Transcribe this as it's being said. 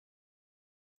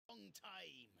long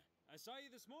time. I saw you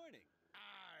this morning.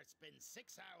 It's been 6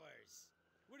 hours.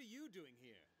 What are you doing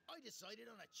here? I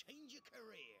decided on a change of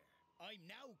career. I'm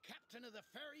now captain of the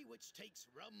ferry which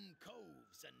takes rum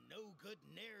coves and no-good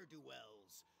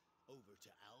ne'er-do-wells over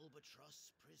to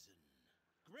Albatross Prison.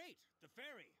 Great, the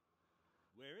ferry.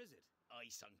 Where is it? I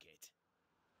sunk it.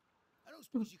 I don't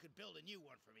suppose you could build a new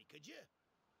one for me, could you?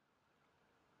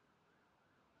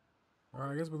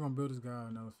 Alright, I guess we're gonna build this guy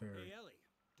another ferry. Hey, Ellie,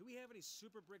 do we have any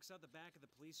super bricks out the back of the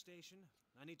police station?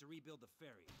 I need to rebuild the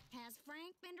ferry. Has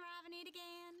Frank been driving it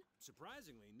again?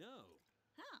 Surprisingly, no.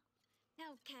 Huh.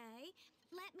 Okay,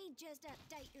 let me just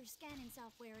update your scanning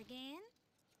software again.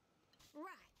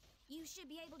 Right, you should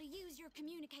be able to use your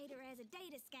communicator as a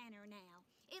data scanner now.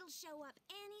 It'll show up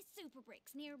any super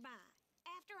bricks nearby.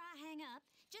 After I hang up,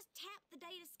 just tap the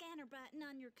data scanner button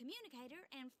on your communicator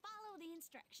and follow the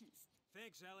instructions.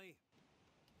 Thanks, Ellie.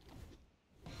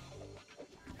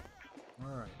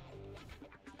 Alright.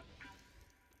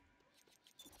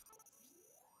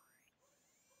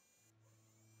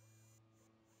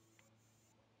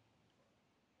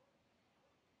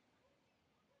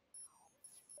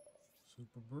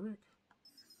 Super brick.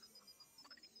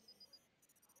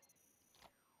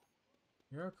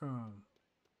 Here I come.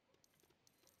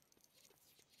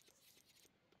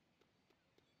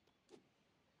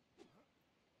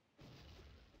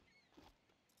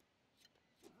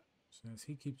 Since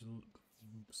he keeps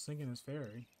sinking his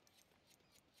ferry.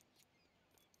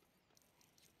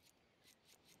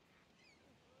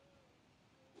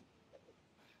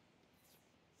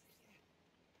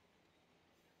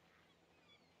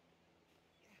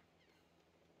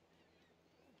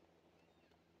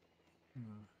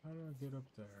 How do I get up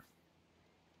there?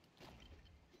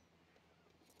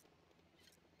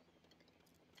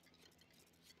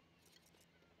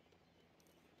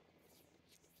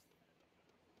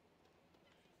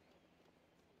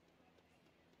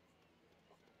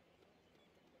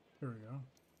 There we go.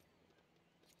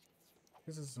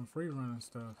 This is some free running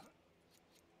stuff.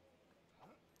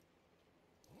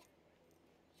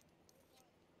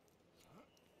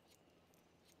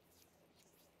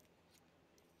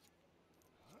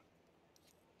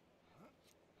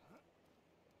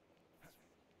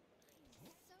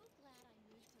 I'm so glad I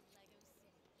moved to LEGO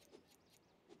City.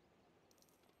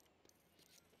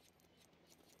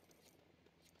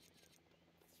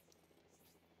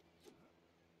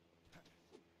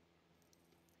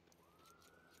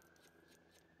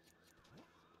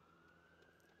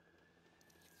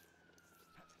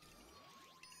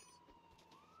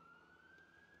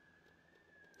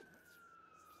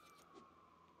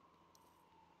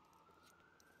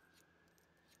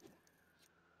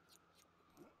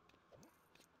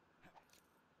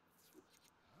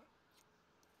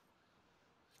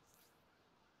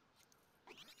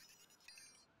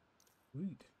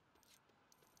 Sweet.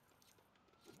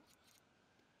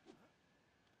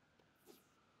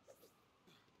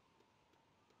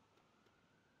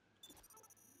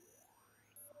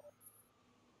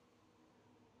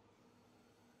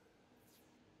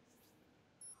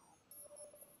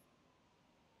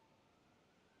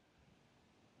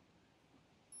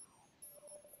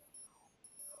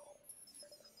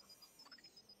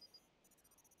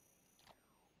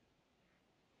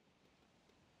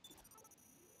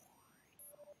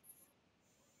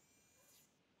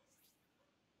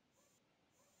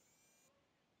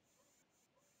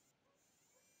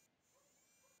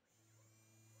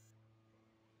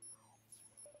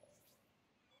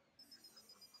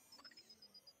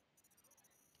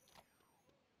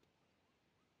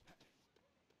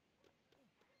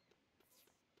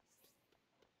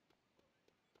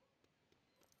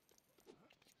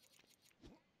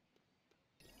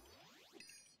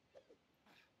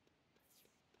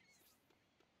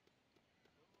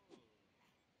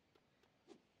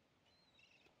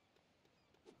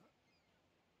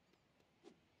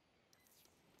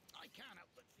 I can't help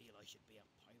but feel I should be a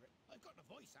pirate. I've got the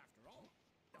voice after all.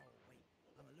 Oh, wait.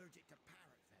 I'm allergic to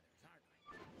parrot feathers, aren't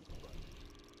I?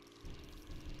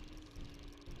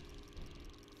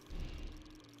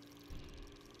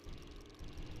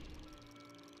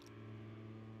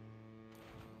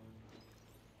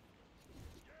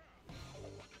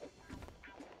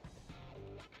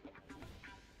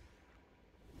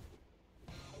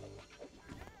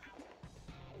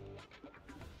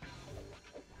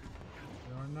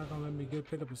 Y'all not gonna let me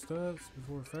pick up the studs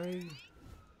before it fades?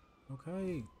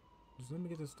 Okay. Just let me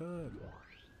get the stud.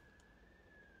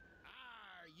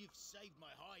 You've saved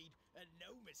my hide, and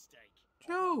no mistake.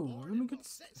 Joe, Aboard let me and get we'll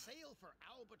set sail for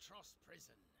Albatross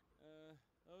Prison.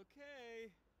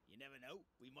 Okay. You never know,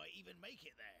 we might even make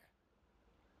it there.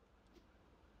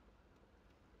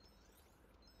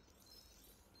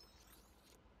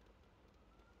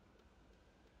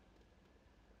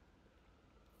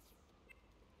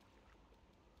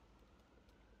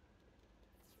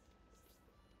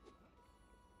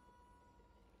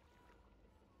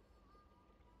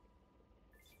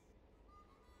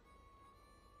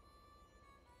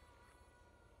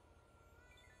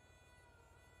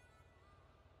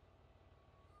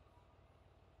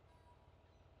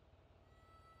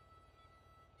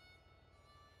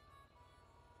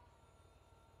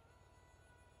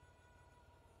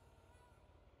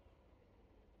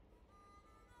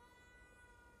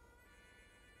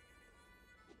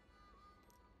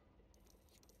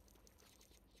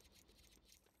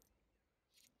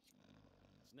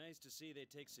 It's nice to see they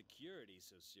take security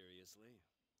so seriously.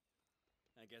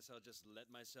 I guess I'll just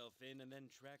let myself in and then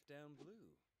track down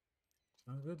Blue.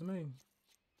 Sounds good to me.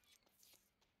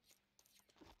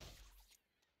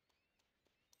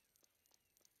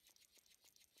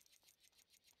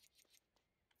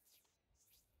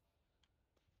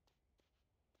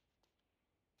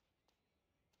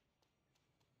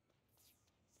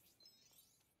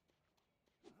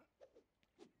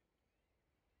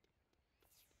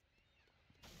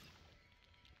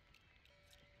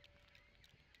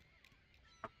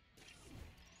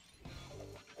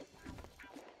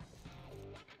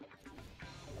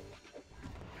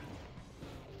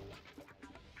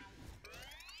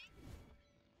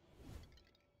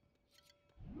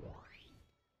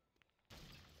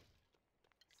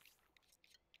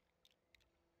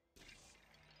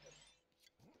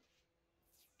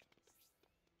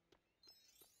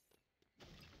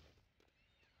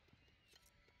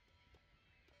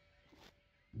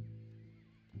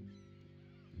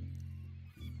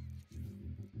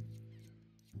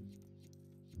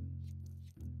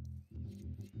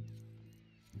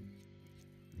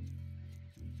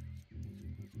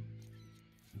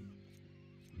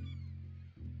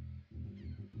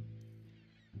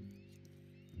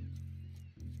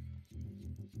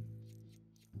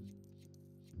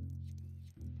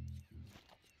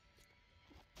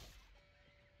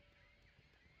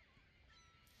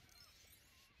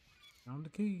 Found the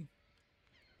key.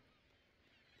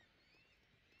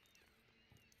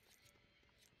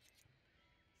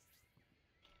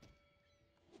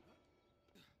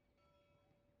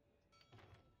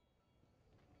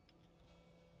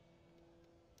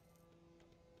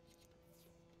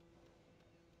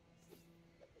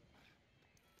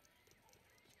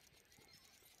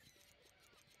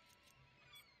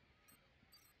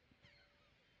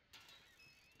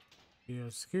 Yeah,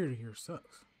 security here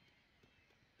sucks.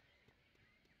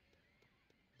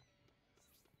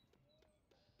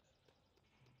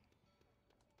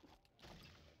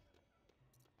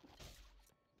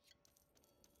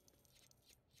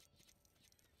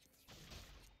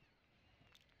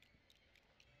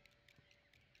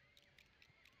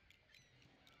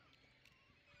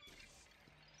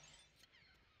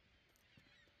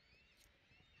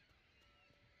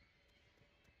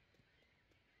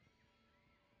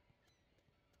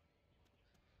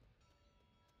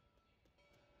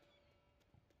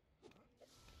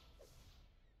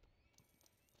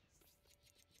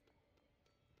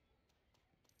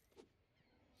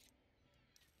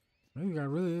 Maybe I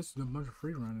really is a bunch of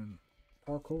free running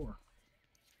parkour.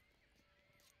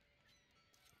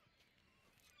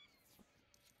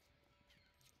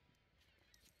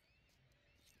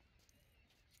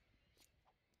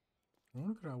 I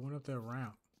wonder if I went up that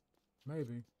ramp.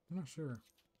 Maybe. I'm not sure.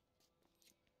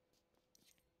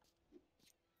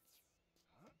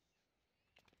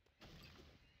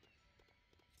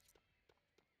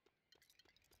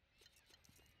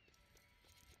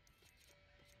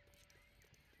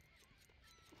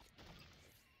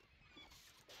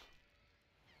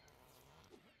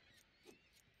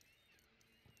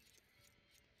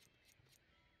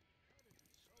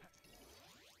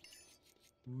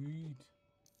 Sweet.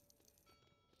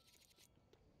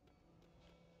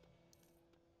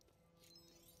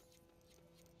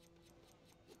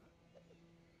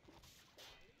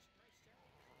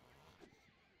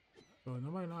 So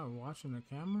nobody not watching the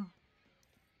camera?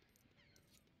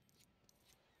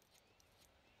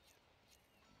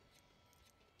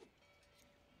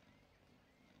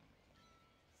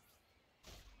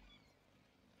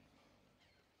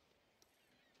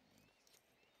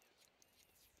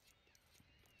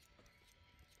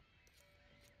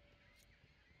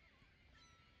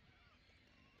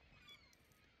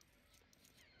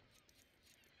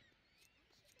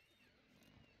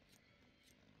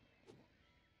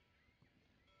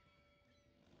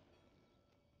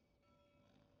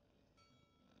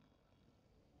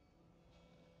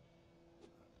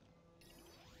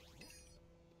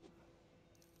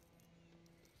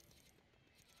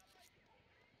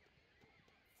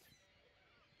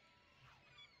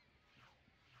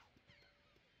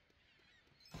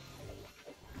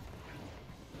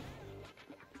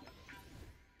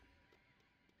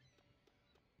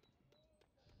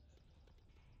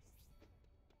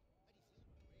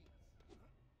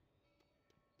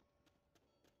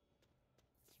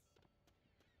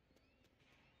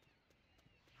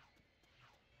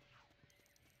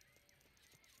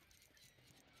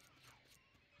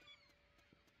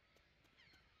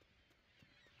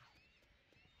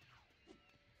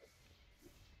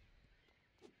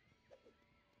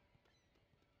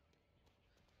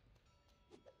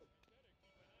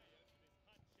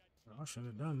 I should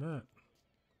have done that.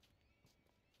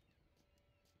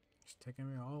 It's taking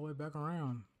me all the way back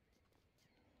around.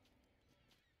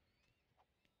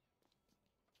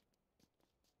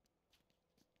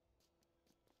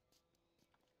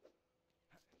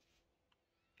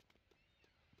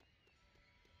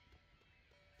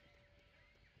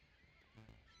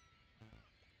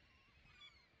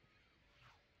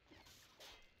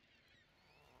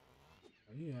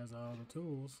 He has all the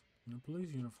tools in the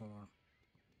police uniform.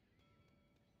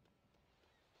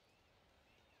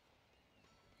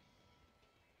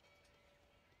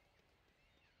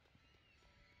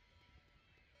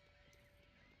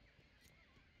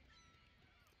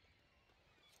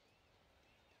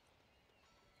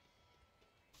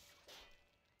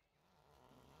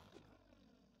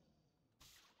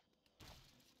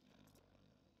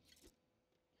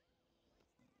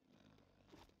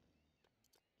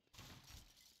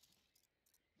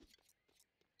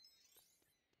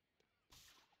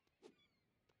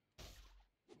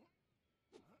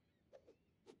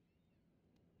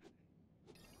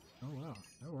 Oh wow,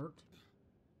 that worked.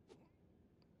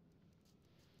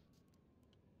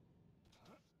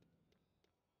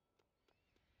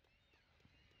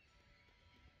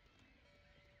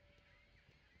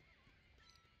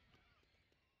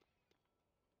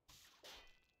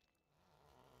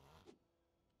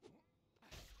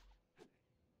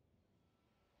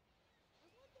 I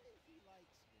wonder if he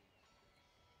likes me.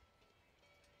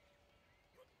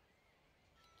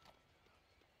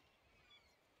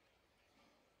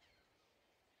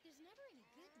 There's never any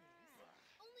good news,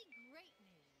 only great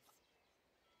news.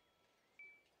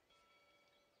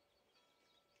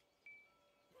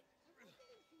 I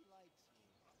wonder if he likes me.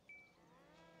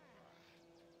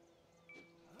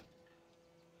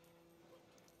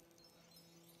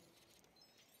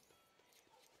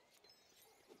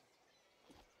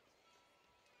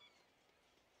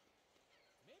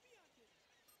 Maybe I could.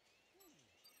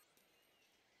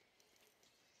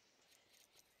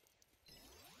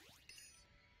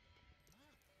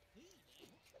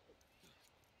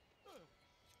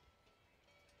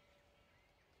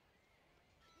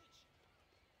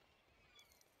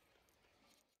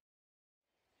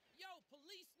 Yo,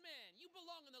 policeman, you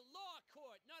belong in the law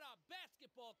court, not our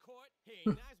basketball court. Hey,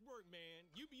 nice work, man.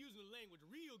 You be using the language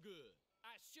real good.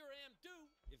 I sure am due.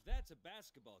 If that's a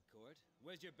basketball court,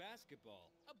 where's your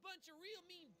basketball? A bunch of real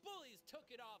mean bullies took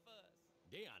it off us.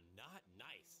 They are not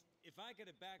nice. If I get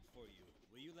it back for you,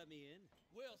 will you let me in?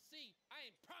 We'll see. I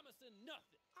ain't promising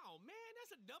nothing. Oh, man,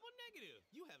 that's a double negative.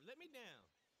 You have let me down.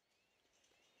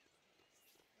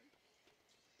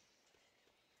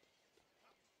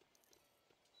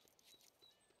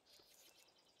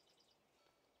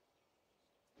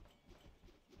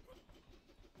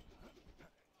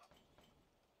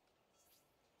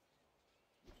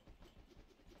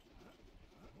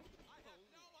 I have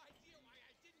no idea why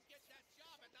I didn't get that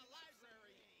job at the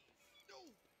library.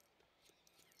 No!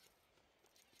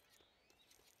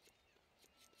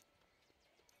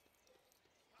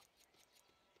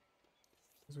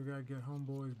 Guess we gotta get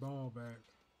homeboy's ball back.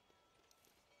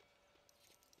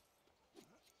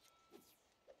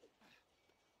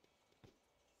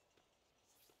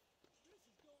 This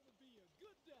is going to be a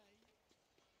good day.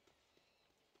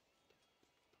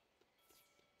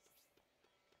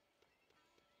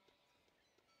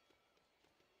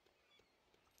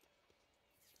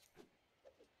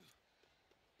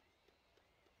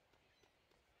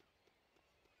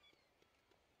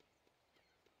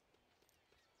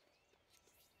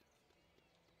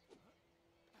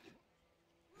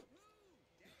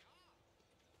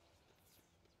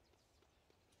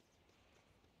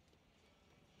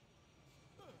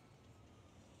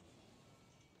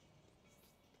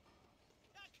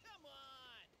 Now, come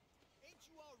on! Ain't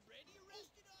you already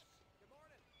arrested us? Good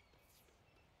morning.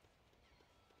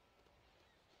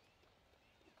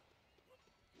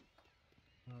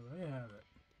 Oh, they have it.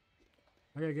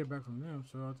 I gotta get back from them,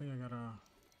 so I think I gotta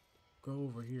go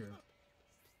over here.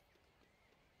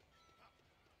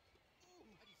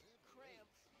 Cramp.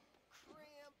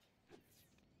 Cramp.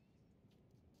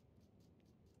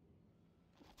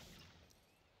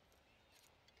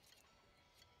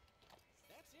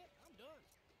 That's it. I'm done.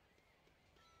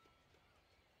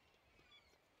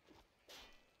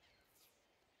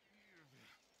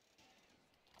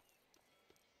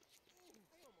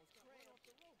 I almost got run off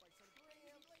the road by some crazy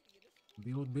lady in this.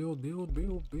 Build, build, build,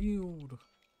 build, build.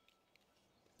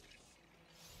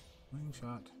 Wing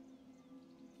shot.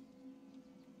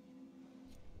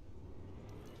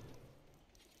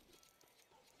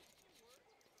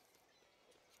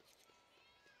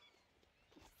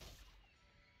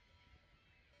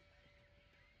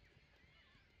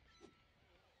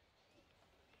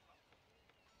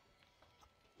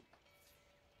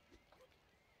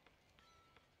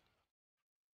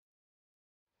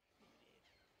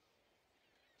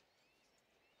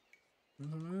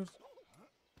 Mm-hmm.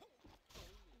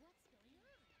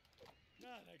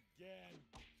 Not again.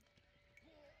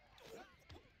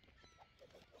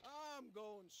 I'm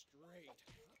going straight.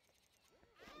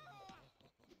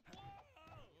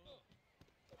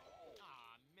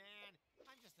 Aw, man.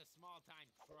 I'm just a small-time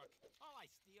crook. All I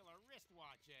steal are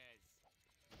wristwatches.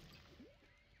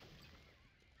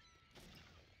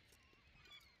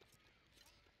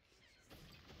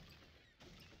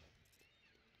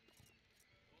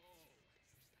 Oh,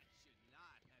 I should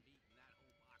not have eaten that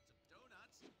whole box of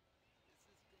donuts.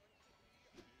 This is going to be a long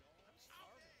day.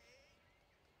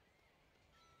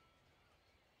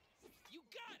 You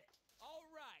got it! All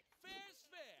right, fair's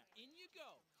fair. In you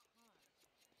go.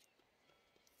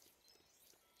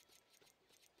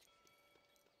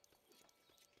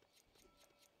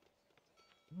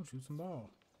 We'll shoot some ball.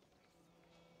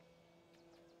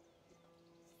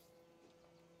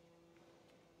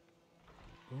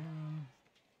 Boom.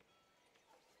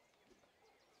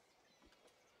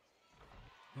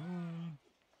 Boom.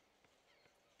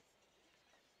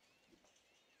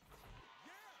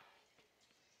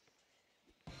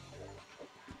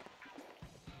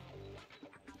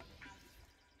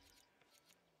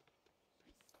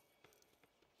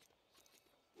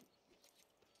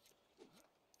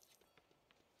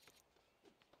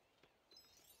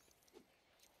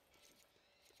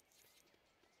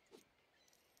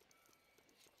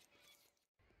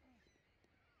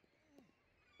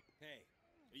 Hey,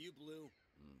 are you Blue?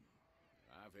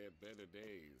 I've had better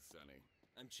days, Sonny.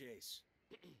 I'm Chase.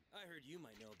 I heard you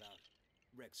might know about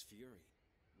Rex Fury.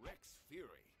 Rex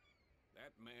Fury?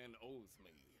 That man owes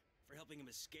me. For helping him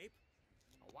escape?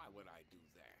 Why would I do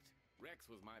that? Rex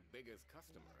was my biggest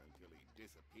customer until he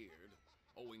disappeared,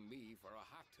 owing me for a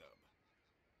hot tub.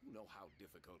 You know how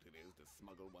difficult it is to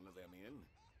smuggle one of them in?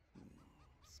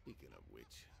 Speaking of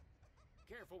which,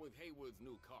 careful with Haywood's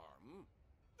new car,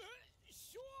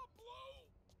 Sure, Blue!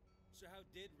 So how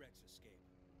did Rex escape?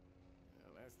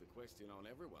 Well, that's the question on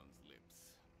everyone's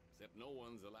lips. Except no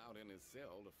one's allowed in his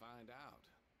cell to find out.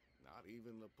 Not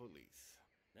even the police.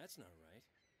 That's not right.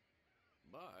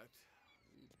 But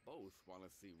we both want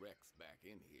to see Rex back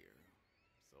in here.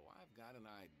 So I've got an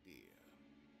idea.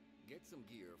 Get some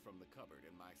gear from the cupboard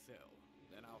in my cell.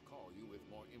 Then I'll call you with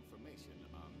more information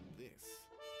on this.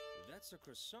 That's a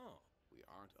croissant. We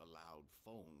aren't allowed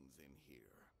phones in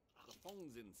here. The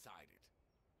phone's inside it.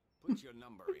 Put your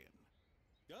number in.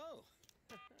 Go!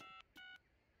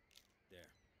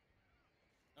 There.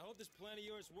 I hope this plan of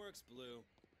yours works, Blue.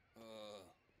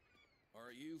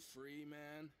 Are you free,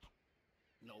 man?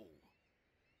 No.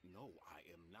 No, I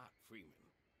am not Freeman.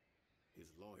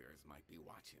 His lawyers might be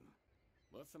watching.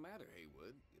 What's the matter,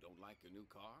 Haywood? You don't like your new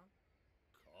car?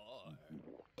 Car?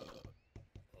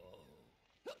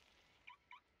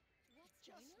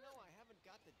 Just know I haven't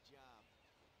got the job.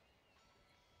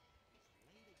 He's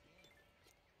late again.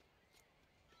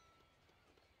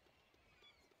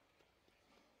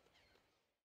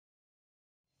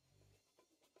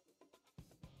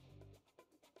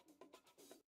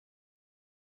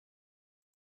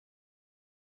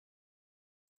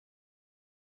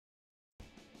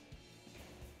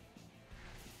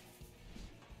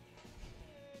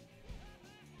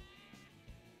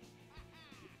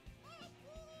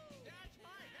 That's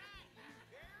my hat, you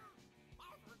hear?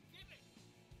 Oh, forgive it.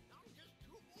 I'm just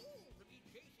too old to be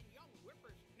chasing young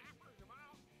whippersnappers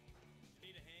about.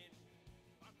 Need a hand?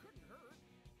 I couldn't hurt.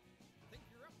 Think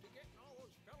you're up to getting all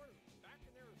those fellers back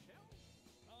in their cells?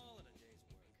 All in a day's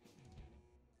work.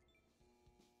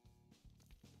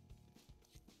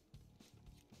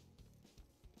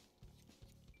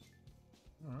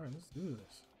 All right, let's do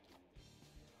this.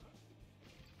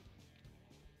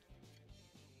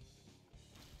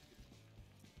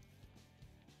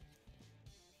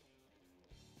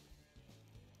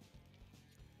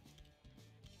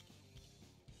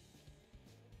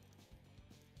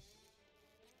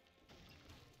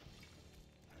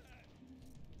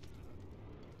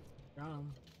 Got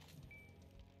him.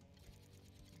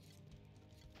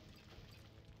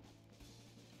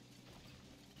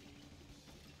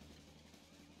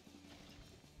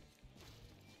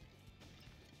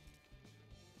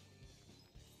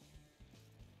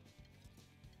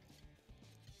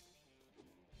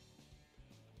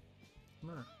 Come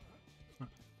here. Come on.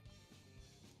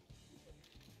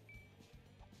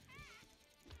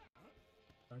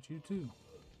 Got you too.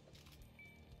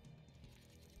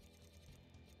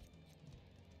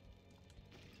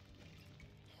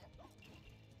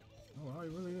 Oh, I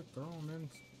really have thrown into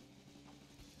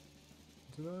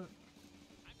that.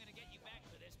 I'm gonna get you back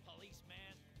for this,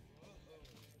 policeman.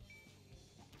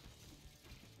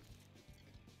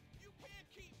 You can't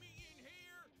keep me in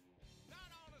here! Not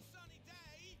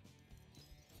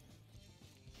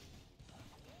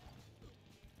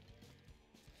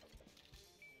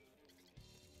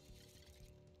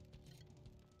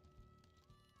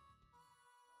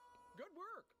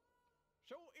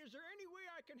So, is there any way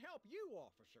I can help you,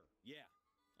 officer? Yeah,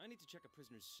 I need to check a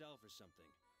prisoner's cell for something.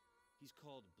 He's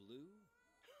called Blue?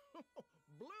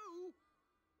 Blue?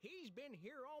 He's been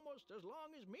here almost as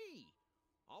long as me.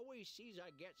 Always sees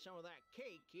I get some of that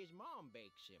cake his mom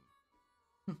bakes him.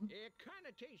 It kind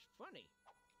of tastes funny.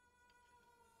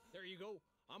 There you go.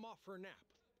 I'm off for a nap.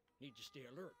 Need to stay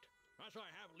alert. That's why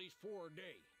I have at least 4 a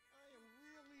day. I am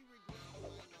really regretting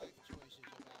my life choices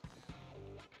about now.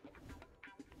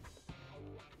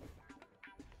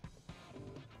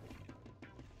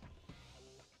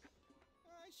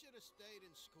 I should have stayed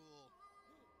in school.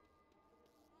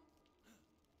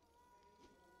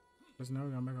 Just now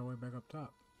we're gonna make our way back up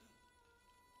top.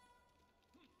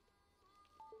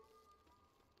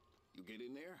 You get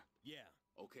in there? Yeah.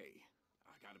 Okay,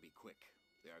 I gotta be quick.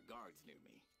 There are guards near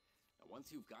me. Now,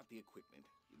 once you've got the equipment,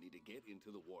 you need to get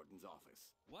into the warden's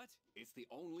office. What? It's the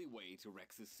only way to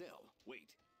Rex's cell.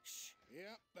 Wait. Shh.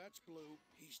 Yep, that's Blue.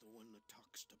 He's the one that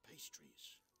talks to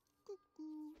pastries.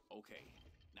 Cuckoo. Okay,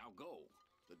 now go.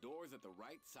 The door's at the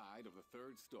right side of the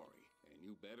 3rd story, and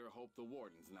you better hope the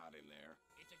warden's not in there.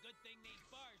 It's a good thing these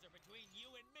bars are between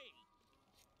you and me.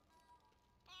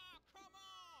 Ah, come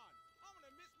on! I'm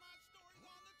gonna miss my stories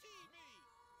on the TV!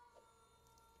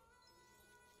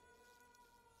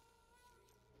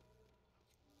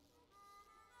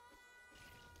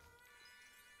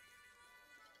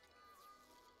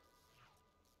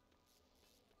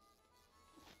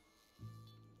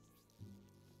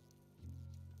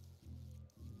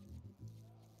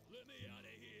 Let me out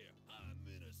of here. I'm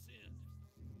innocent.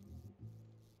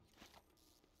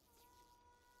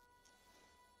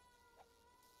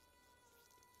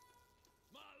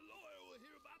 My lawyer will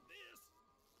hear about this.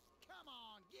 Come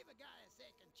on, give a guy a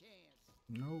second chance.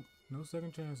 Nope, no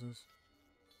second chances.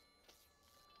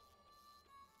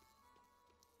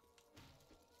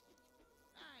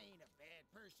 I ain't a bad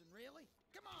person, really.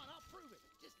 Come on, I'll prove it.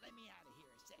 Just let me out of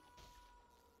here a second.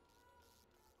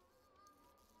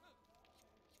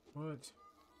 What?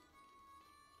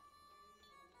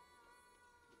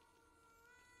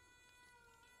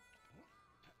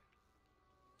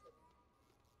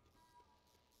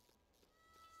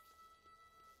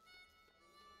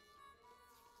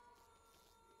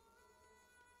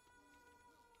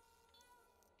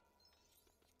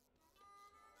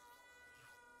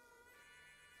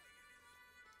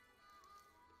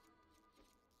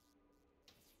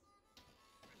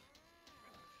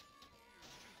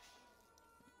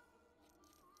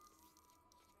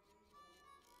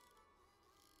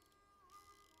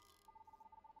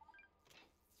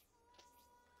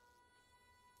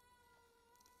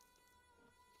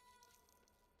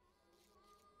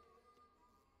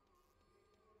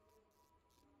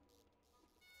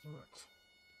 What?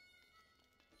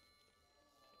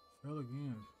 Fell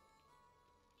again.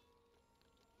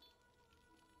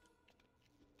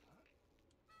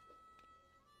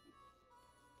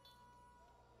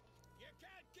 You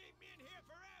can't keep me in here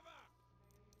forever!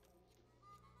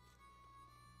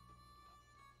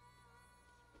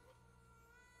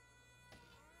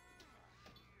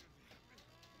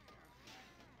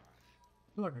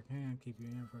 I feel like I can keep you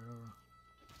in forever.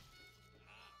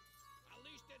 At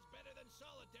least it's better than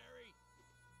solitary.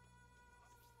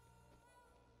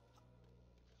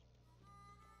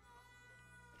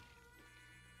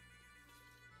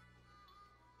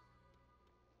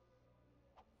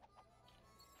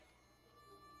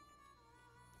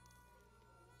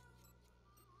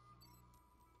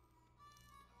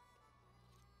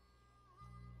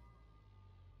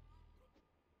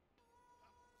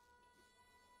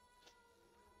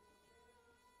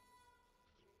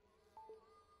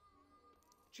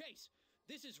 Chase,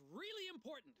 this is really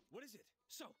important. What is it?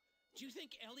 So, do you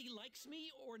think Ellie likes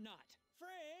me or not?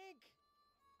 Frank!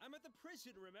 I'm at the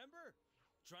prison, remember?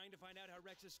 Trying to find out how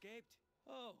Rex escaped.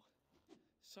 Oh,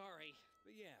 sorry.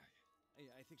 But yeah,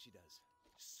 I think she does.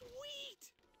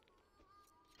 Sweet!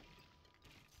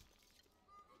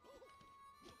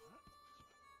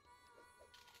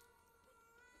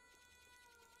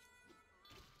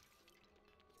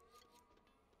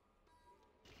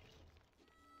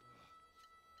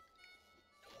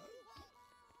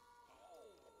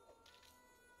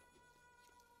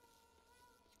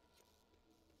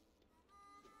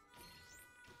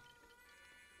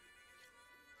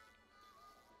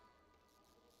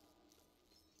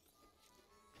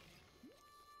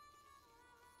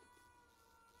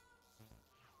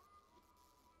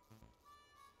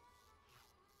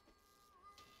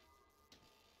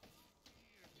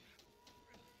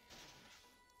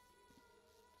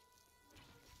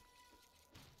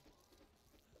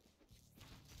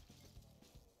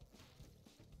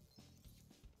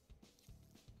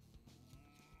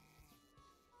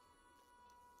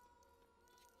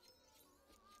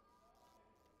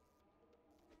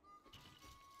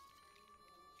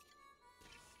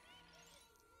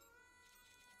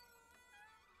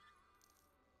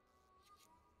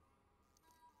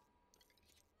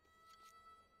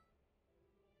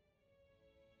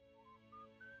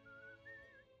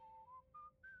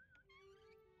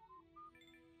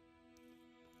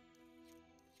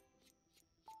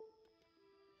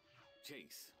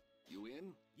 Chase, you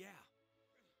in? Yeah.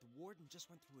 The warden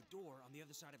just went through a door on the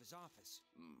other side of his office.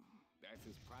 That's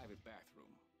his private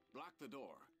bathroom. Block the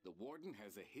door. The warden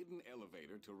has a hidden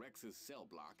elevator to Rex's cell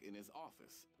block in his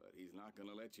office, but he's not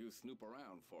gonna let you snoop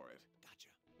around for it.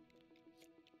 Gotcha.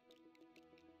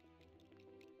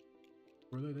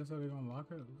 Really? That's how they gonna lock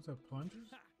it? What's that,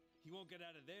 plungers? Ha! He won't get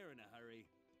out of there in a hurry.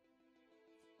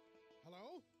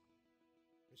 Hello?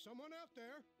 Is someone out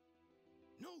there?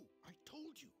 No, I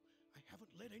told you. I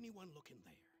haven't let anyone look in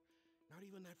there. Not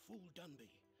even that fool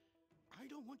Dunby. I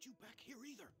don't want you back here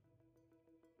either.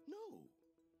 No.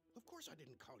 Of course I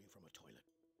didn't call you from a toilet.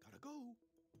 Gotta go.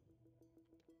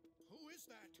 Who is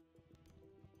that?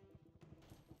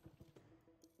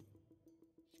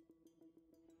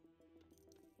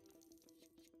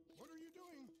 What are you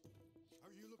doing?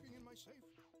 Are you looking in my safe?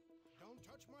 Don't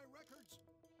touch my records.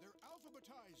 They're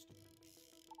alphabetized.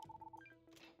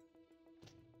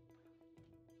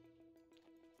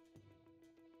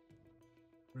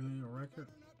 Really, a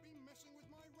record? Better not be messing with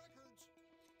my records.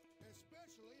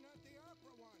 Especially not the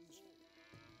opera ones.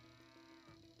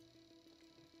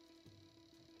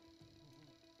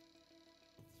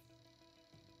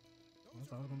 I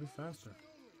thought it was gonna be faster.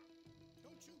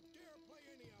 Don't you dare play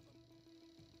any of them.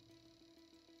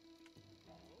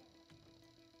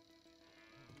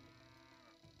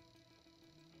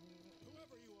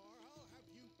 Whoever you are, I'll have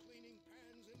you cleaning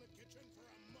pans in the kitchen for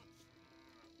a month.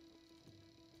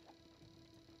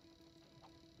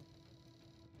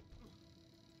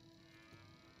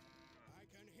 I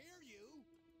can hear you,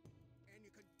 and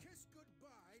you can kiss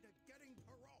goodbye to getting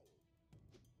parole.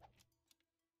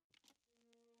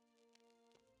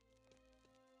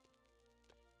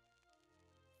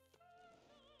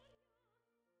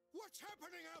 What's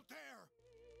happening out there?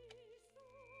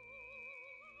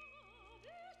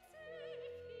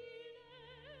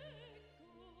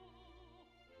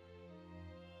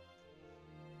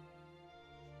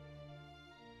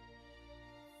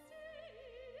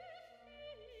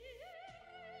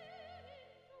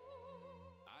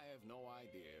 I have no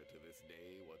idea to this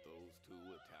day what those two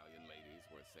Italian ladies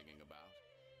were singing about.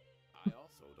 I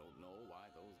also don't know why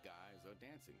those guys are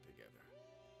dancing together.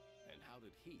 And how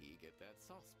did he get that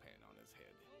saucepan on his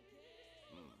head?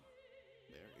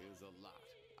 There is a lot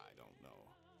I don't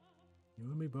know. You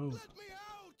and me both. Let me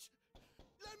out!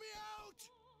 Let me out!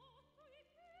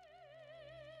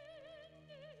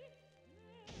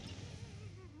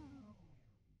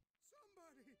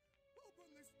 Somebody,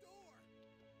 open this door!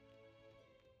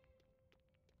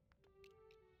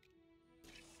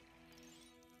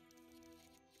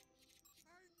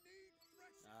 I need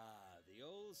fresh... Ah, the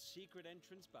old secret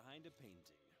entrance behind a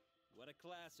painting. What a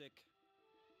classic.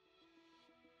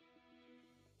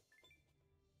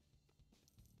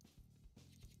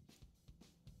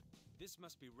 This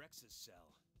must be Rex's cell.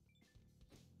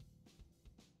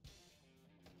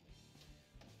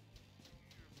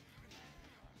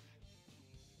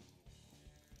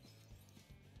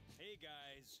 Hey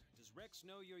guys, does Rex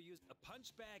know you're using a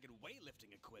punch bag and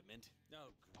weightlifting equipment?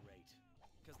 Oh, great.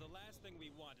 Because the last thing we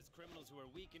want is criminals who are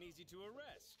weak and easy to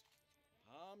arrest.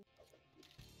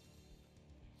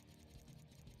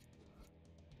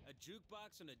 A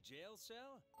jukebox in a jail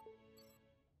cell?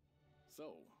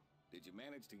 So, did you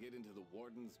manage to get into the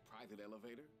warden's private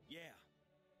elevator? Yeah.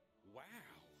 Wow.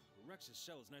 Rex's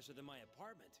cell is nicer than my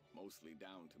apartment. Mostly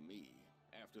down to me,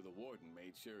 after the warden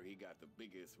made sure he got the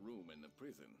biggest room in the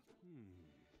prison.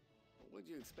 What'd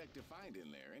you expect to find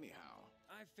in there, anyhow?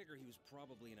 I figure he was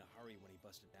probably in a hurry when he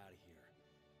busted out of here.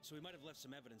 So he might have left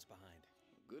some evidence behind.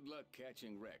 Good luck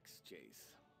catching Rex,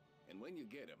 Chase. And when you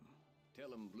get him,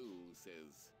 tell him Blue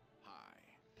says hi.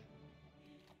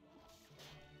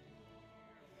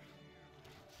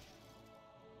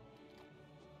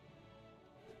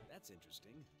 That's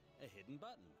interesting. A hidden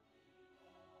button.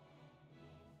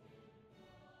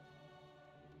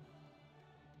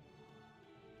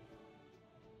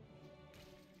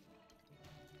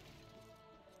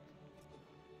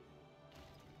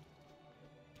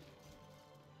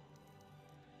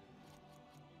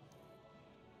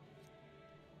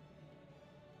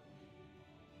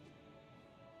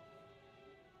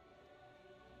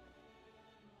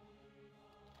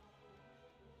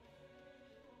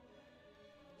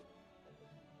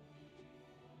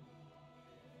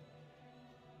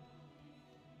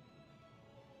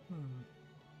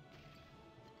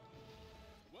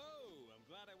 Whoa, I'm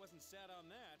glad I wasn't sat on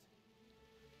that.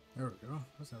 There we go.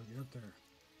 That's how we get up there.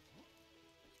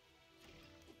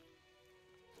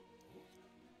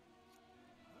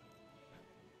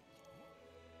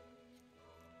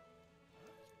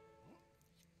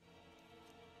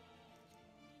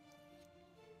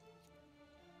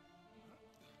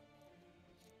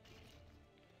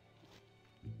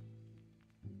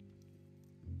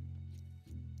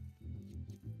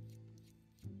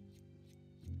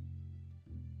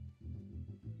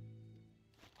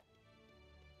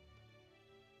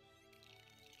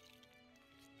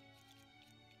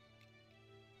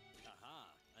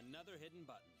 another hidden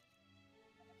button.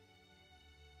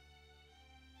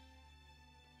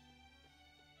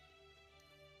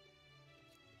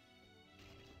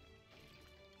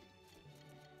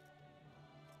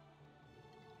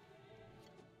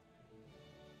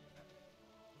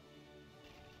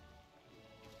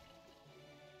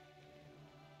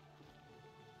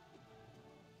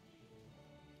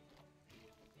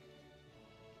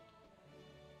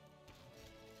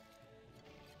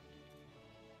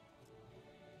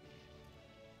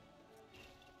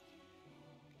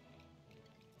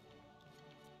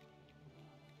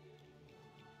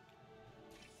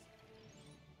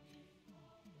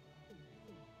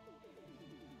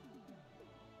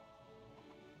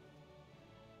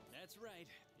 That's right.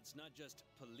 It's not just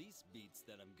police beats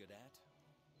that I'm good at.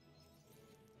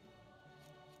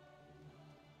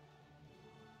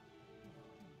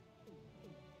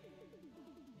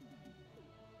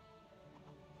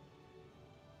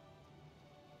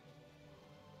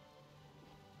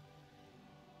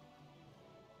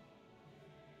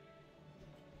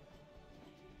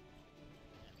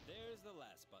 And there's the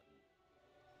last button.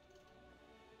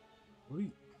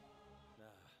 Sweet.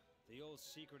 The old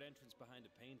secret entrance behind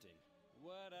a painting.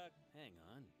 What a... Hang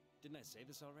on. Didn't I say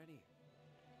this already?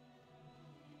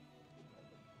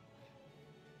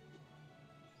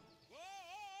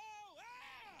 Whoa!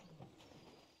 Ah!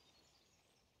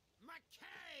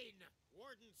 Mccain!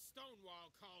 Warden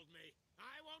Stonewall called me.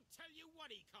 I won't tell you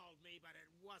what he called me, but it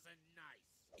wasn't nice.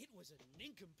 It was a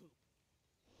nincompoop.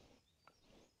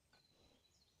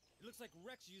 It looks like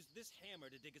Rex used this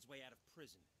hammer to dig his way out of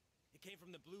prison. It came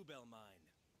from the Bluebell mine.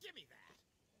 Give me that.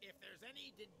 If there's any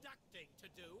deducting to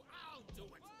do, I'll do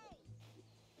it.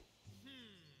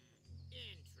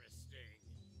 Interesting.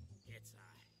 It's a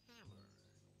hammer.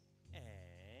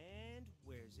 And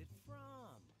where's it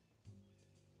from?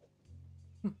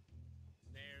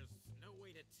 There's no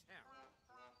way to tell.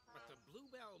 But the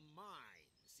Bluebell mine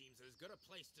seems as good a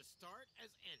place to start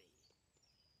as any.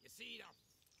 You see,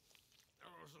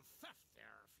 there was a theft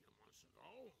there a few months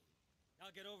ago.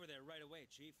 I'll get over there right away,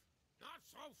 Chief. Not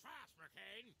so fast,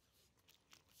 Mccain.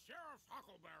 Sheriff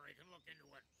Huckleberry can look into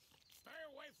it. Stay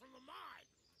away from the mine.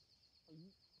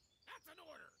 That's an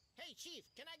order. Hey, Chief,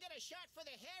 can I get a shot for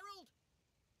the Herald?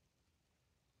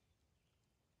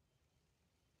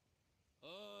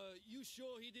 You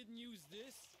sure he didn't use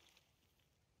this?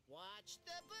 Watch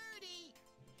the birdie.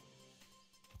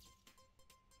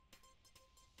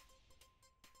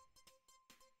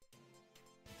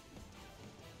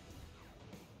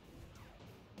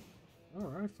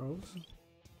 Alright, folks.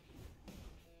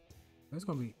 That's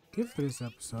gonna be it for this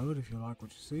episode. If you like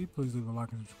what you see, please leave a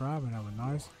like and subscribe, and have a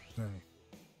nice day.